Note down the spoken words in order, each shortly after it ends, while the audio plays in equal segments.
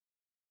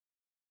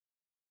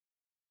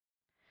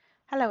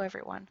Hello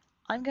everyone.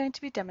 I'm going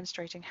to be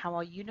demonstrating how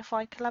our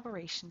unified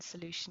collaboration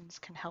solutions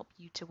can help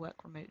you to work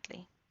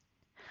remotely.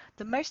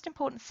 The most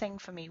important thing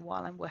for me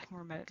while I'm working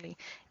remotely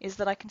is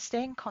that I can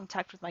stay in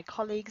contact with my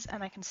colleagues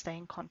and I can stay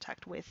in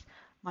contact with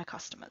my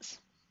customers.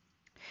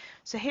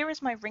 So here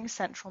is my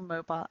RingCentral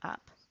Mobile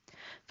app.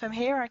 From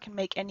here I can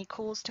make any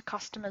calls to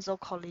customers or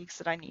colleagues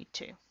that I need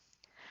to.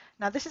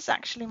 Now this is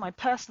actually my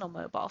personal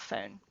mobile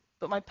phone,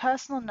 but my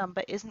personal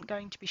number isn't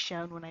going to be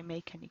shown when I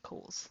make any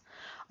calls.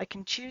 I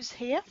can choose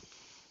here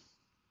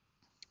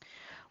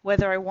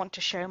whether I want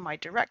to show my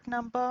direct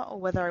number or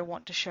whether I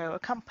want to show a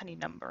company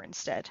number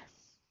instead.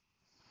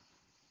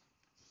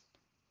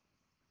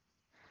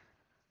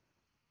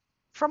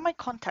 From my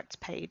contacts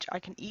page, I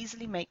can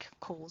easily make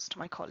calls to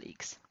my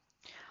colleagues.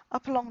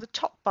 Up along the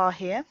top bar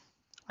here,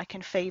 I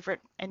can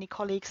favorite any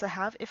colleagues I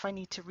have if I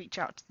need to reach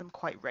out to them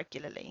quite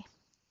regularly.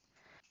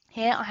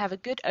 Here I have a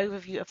good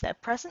overview of their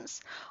presence,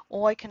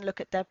 or I can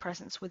look at their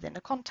presence within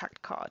a contact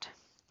card.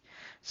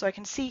 So I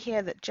can see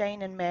here that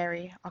Jane and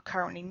Mary are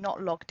currently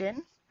not logged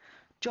in.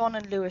 John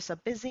and Lewis are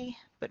busy,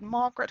 but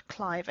Margaret,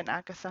 Clive and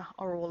Agatha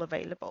are all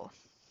available.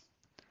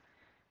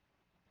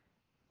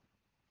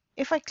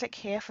 If I click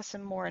here for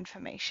some more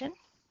information,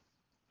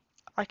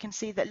 I can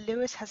see that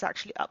Lewis has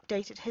actually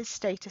updated his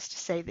status to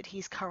say that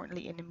he's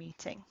currently in a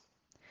meeting.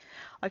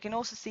 I can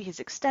also see his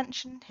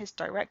extension, his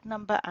direct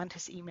number and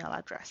his email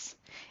address.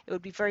 It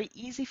would be very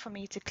easy for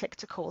me to click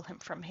to call him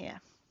from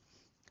here.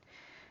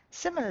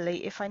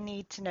 Similarly, if I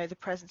need to know the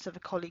presence of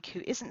a colleague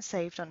who isn't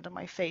saved under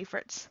my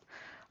favorites,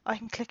 I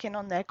can click in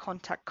on their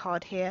contact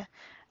card here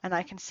and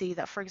I can see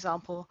that, for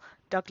example,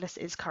 Douglas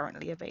is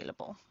currently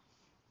available.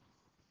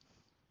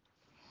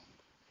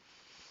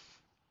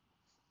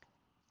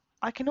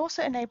 I can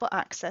also enable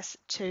access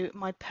to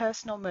my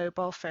personal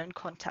mobile phone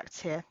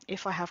contacts here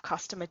if I have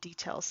customer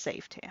details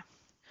saved here.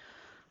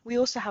 We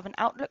also have an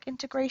Outlook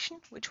integration,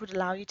 which would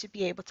allow you to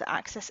be able to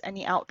access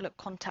any Outlook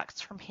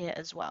contacts from here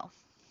as well.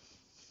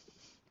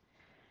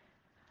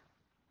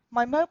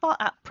 My mobile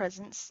app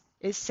presence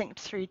is synced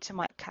through to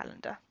my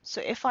calendar.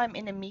 So if I'm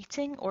in a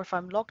meeting or if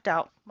I'm logged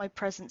out, my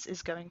presence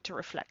is going to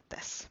reflect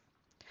this.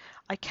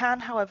 I can,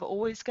 however,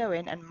 always go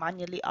in and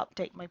manually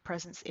update my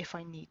presence if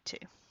I need to.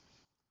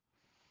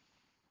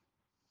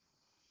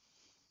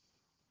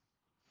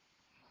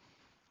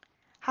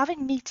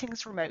 Having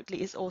meetings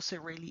remotely is also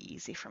really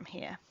easy from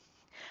here.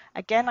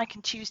 Again, I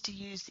can choose to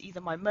use either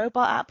my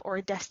mobile app or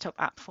a desktop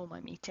app for my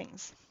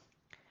meetings.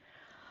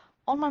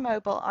 On my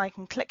mobile, I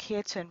can click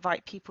here to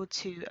invite people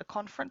to a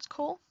conference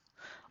call,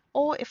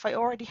 or if I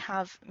already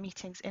have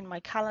meetings in my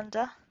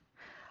calendar,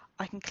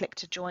 I can click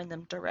to join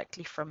them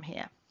directly from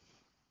here.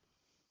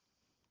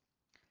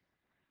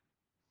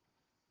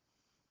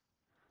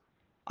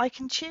 I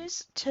can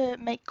choose to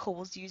make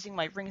calls using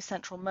my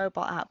RingCentral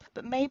mobile app,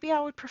 but maybe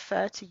I would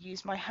prefer to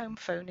use my home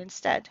phone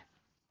instead.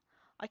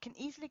 I can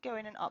easily go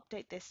in and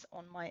update this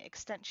on my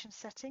extension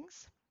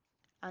settings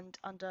and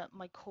under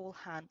my call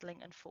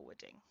handling and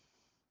forwarding.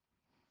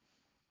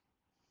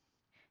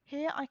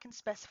 Here I can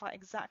specify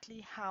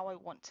exactly how I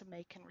want to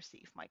make and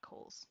receive my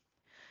calls.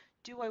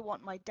 Do I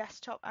want my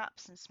desktop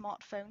apps and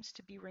smartphones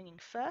to be ringing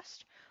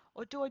first,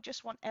 or do I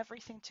just want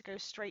everything to go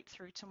straight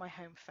through to my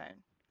home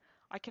phone?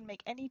 I can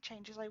make any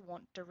changes I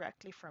want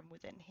directly from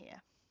within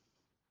here.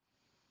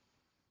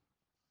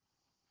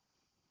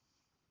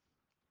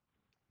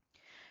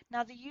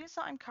 Now the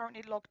user I'm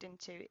currently logged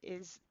into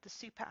is the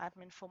super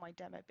admin for my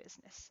demo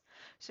business.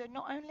 So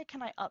not only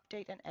can I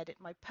update and edit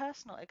my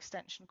personal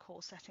extension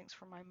call settings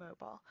from my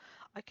mobile,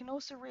 I can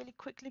also really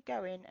quickly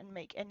go in and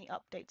make any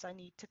updates I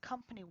need to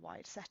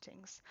company-wide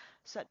settings,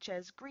 such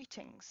as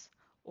greetings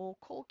or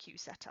call queue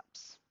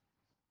setups.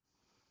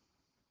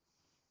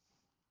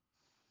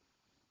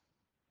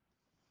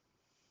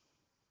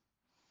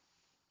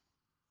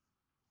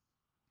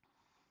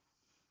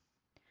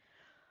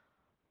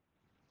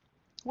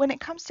 When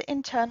it comes to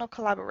internal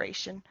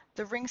collaboration,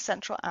 the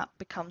RingCentral app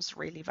becomes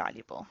really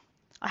valuable.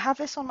 I have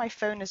this on my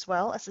phone as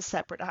well as a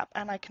separate app,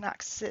 and I can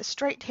access it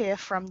straight here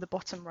from the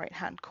bottom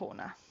right-hand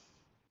corner.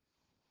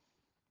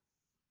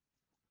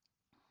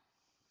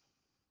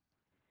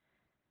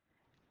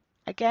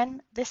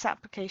 Again, this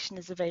application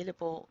is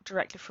available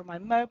directly from my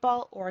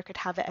mobile, or I could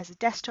have it as a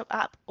desktop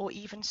app or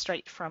even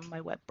straight from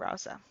my web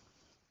browser.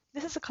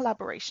 This is a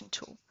collaboration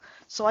tool,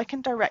 so I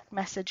can direct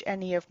message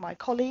any of my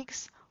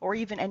colleagues or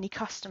even any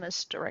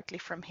customers directly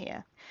from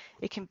here.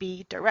 It can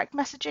be direct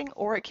messaging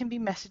or it can be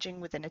messaging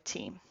within a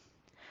team.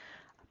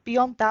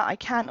 Beyond that, I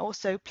can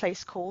also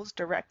place calls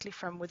directly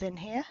from within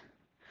here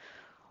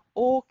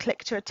or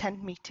click to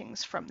attend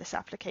meetings from this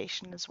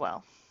application as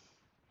well.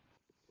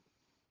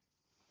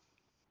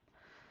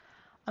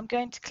 I'm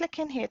going to click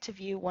in here to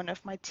view one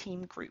of my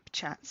team group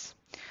chats.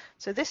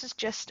 So this is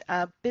just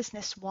a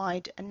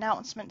business-wide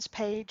announcements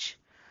page.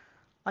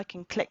 I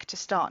can click to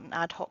start an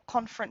ad hoc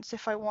conference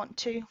if I want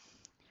to.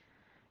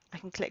 I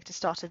can click to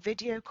start a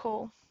video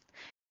call.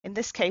 In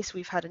this case,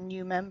 we've had a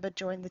new member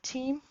join the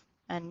team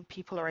and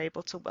people are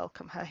able to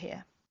welcome her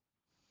here.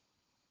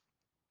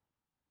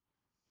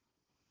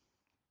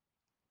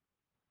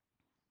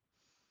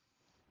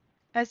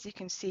 As you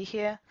can see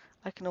here,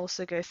 I can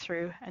also go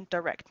through and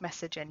direct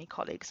message any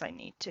colleagues I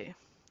need to.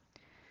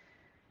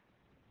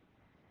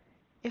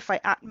 If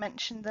I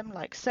 @mention them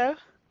like so,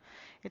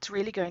 it's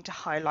really going to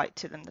highlight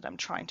to them that I'm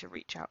trying to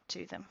reach out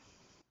to them.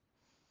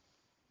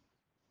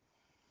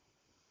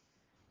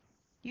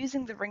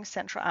 Using the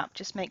RingCentral app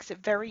just makes it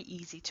very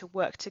easy to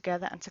work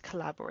together and to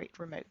collaborate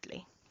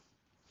remotely.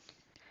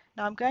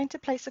 Now I'm going to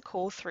place a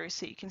call through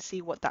so you can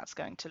see what that's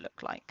going to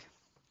look like.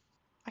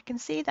 I can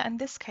see that in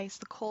this case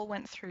the call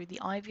went through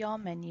the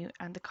IVR menu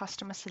and the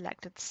customer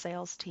selected the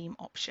sales team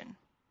option.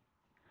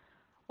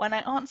 When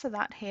I answer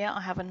that here,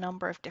 I have a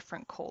number of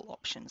different call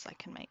options I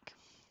can make.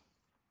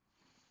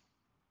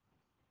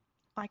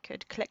 I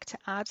could click to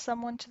add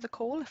someone to the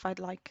call if I'd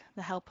like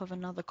the help of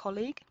another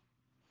colleague.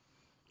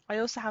 I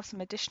also have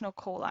some additional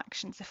call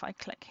actions if I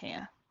click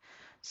here.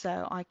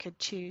 So I could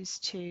choose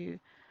to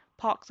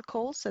park the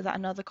call so that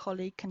another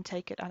colleague can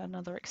take it at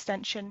another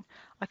extension.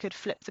 I could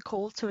flip the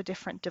call to a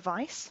different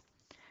device.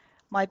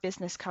 My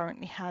business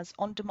currently has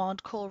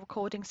on-demand call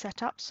recording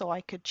set up, so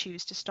I could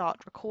choose to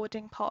start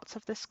recording parts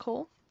of this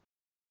call.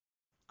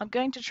 I'm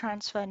going to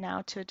transfer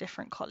now to a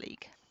different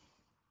colleague.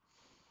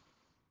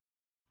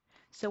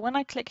 So when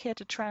I click here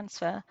to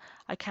transfer,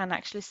 I can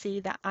actually see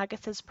that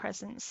Agatha's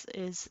presence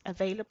is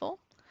available,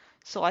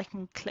 so I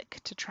can click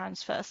to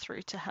transfer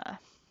through to her.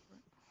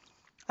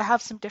 I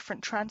have some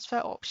different transfer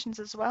options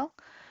as well,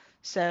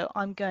 so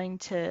I'm going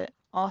to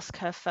ask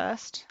her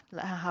first,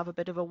 let her have a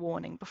bit of a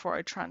warning before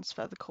I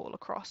transfer the call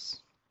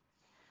across.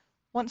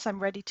 Once I'm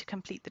ready to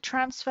complete the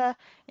transfer,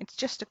 it's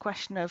just a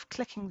question of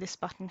clicking this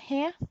button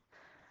here,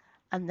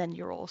 and then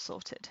you're all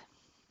sorted.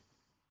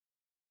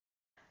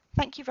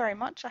 Thank you very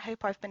much. I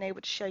hope I've been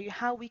able to show you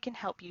how we can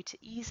help you to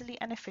easily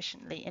and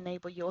efficiently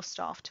enable your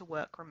staff to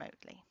work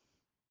remotely.